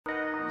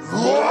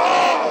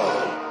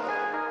Whoa!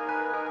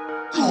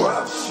 You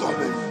have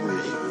summoned me.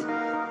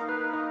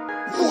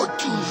 What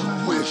do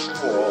you wish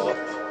for?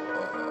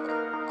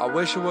 I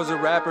wish it was a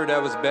rapper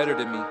that was better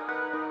than me.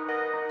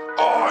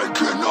 I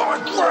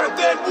cannot grant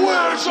that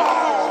wish!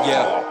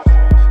 Yeah.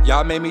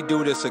 Y'all made me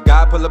do this, a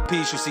guy pull a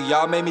piece, you see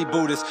y'all made me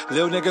Buddhist.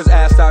 Lil niggas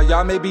assed out,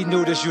 y'all may be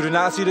nudist. You did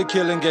not see the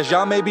killing, guess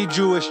y'all may be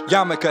Jewish.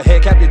 Yarmulke,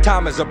 head Captain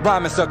Thomas, a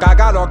rhyming suck. I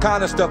got all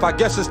kind of stuff, I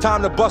guess it's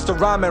time to bust a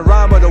rhyme and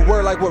rhyme with a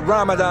word like with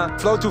Ramadan.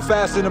 Flow too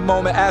fast in the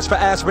moment, ask for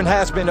aspirin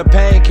has been a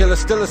painkiller.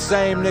 Still the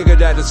same nigga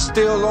that is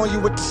still on you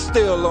with the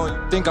still on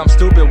you. Think I'm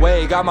stupid,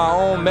 way, got my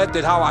own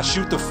method how I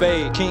shoot the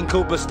fade. King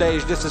Cooper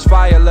stage, this is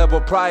fire level.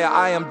 Prior,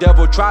 I am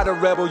devil, try to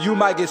rebel. You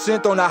might get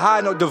sent on a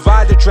high note,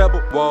 divide the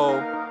treble.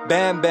 Whoa.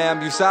 Bam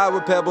bam, you side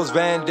with pebbles,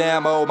 Van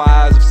Damme. Oh, my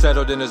eyes have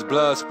settled in this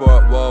blood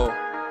sport, whoa.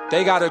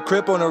 They got a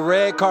crip on a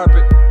red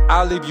carpet,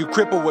 I'll leave you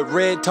crippled with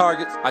red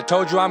targets. I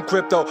told you I'm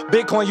crypto,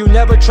 Bitcoin you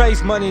never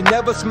trace money,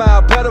 never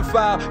smile,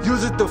 pedophile.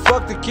 Use it to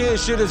fuck the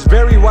kids, shit is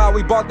very wild.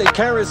 We bought their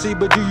currency,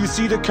 but do you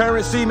see the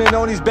currency? Man,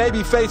 on these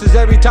baby faces,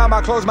 every time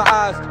I close my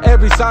eyes.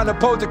 Every sign of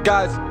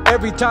poltergeist,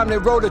 every time they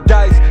roll the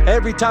dice.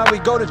 Every time we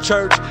go to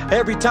church,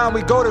 every time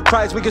we go to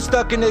Christ. We get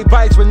stuck in their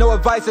vice with no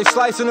advice, they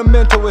slicing the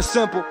mental, it's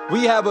simple.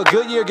 We have a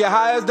good year, get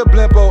high as the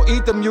blimpo.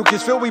 Eat the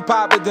mucus, feel we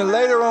pop it, then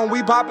later on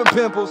we popping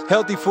pimples.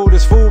 Healthy food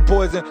is food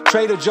poison,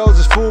 Trader Joe's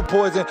is food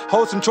poison.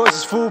 Wholesome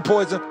choices, food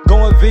poison.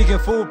 Going vegan,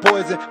 food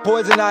poison.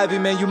 Poison ivy,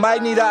 man, you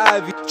might need an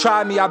ivy.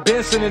 Try me, I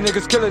been sending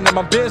niggas killing them.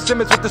 I'm Ben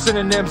Simmons with the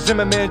synonyms.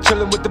 Zimmerman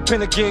chilling with the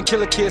pen again.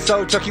 Killer kid,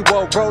 so Chucky,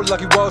 whoa, bro,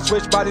 lucky, whoa.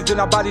 Switch bodies in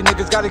our body,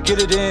 niggas gotta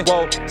get it in.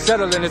 Whoa,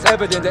 settling, it's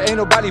evident there ain't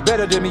nobody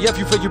better than me. If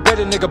you feel you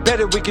better, nigga,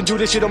 better. We can do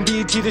this shit on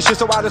BET. This shit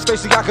so out of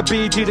space, so I could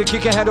BET. The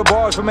kid can handle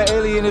bars from an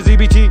alien is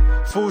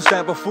EBT. Food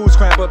sample, food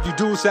scramp up. You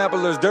do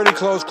samplers, dirty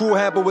clothes, cool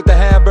hamper with the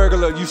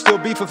hamburglar. You still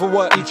beefing for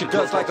what? Eat your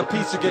guts like a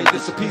piece of cake.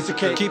 This a piece of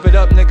cake. Keep it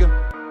up, nigga.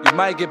 You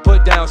might get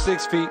put down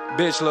 6 feet,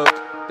 bitch look.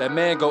 That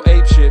man go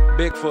ape shit,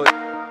 Bigfoot.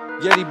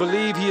 Yeti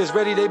believe he is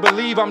ready, they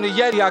believe I'm the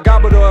Yeti. I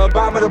gobble the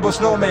abominable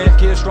snowman.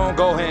 Kid strong,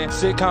 go hand,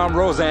 sitcom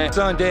Roseanne.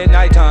 Sun dead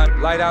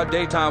nighttime, light out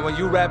daytime. When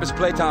you rap it's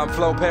playtime,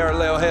 flow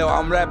parallel hell.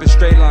 I'm rapping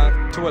straight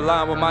line, to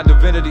align with my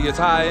divinity. It's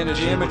high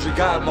energy imagery,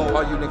 God mode.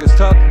 All you niggas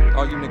tough,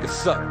 all you niggas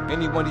suck.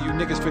 Any one of you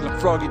niggas feeling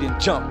froggy then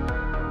jump.